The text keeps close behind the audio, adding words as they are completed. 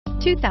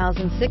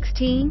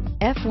2016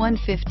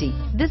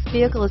 F-150. This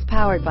vehicle is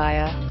powered by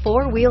a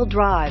four-wheel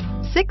drive,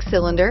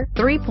 six-cylinder,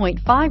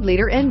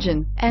 3.5-liter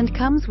engine, and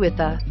comes with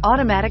a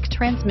automatic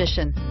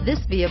transmission.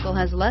 This vehicle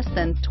has less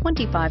than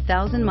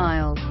 25,000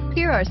 miles.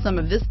 Here are some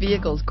of this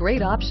vehicle's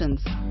great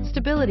options: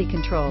 stability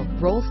control,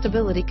 roll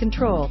stability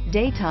control,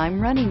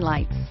 daytime running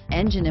lights,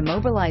 engine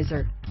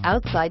immobilizer,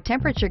 outside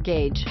temperature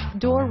gauge,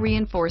 door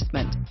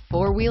reinforcement,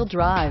 four-wheel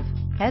drive,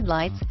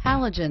 headlights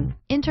halogen,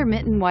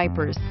 intermittent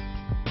wipers.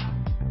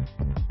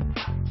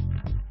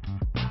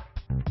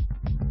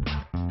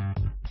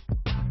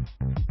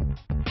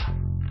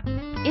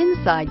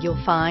 Inside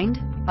you'll find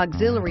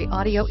auxiliary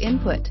audio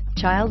input,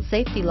 child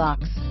safety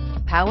locks,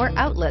 power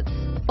outlets,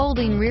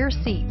 folding rear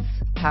seats,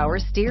 power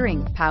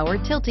steering, power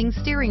tilting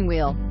steering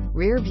wheel,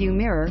 rear view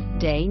mirror,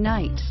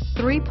 day-night,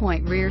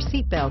 3-point rear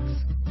seat belts,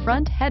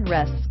 front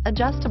headrests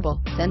adjustable,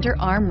 center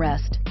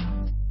armrest.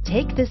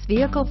 Take this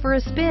vehicle for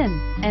a spin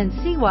and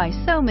see why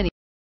so many.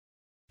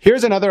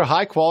 Here's another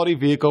high-quality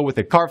vehicle with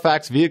a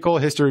Carfax Vehicle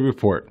History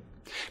Report.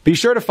 Be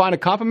sure to find a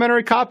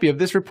complimentary copy of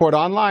this report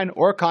online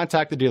or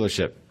contact the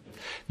dealership.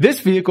 This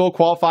vehicle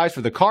qualifies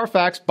for the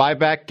Carfax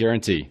Buyback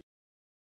Guarantee.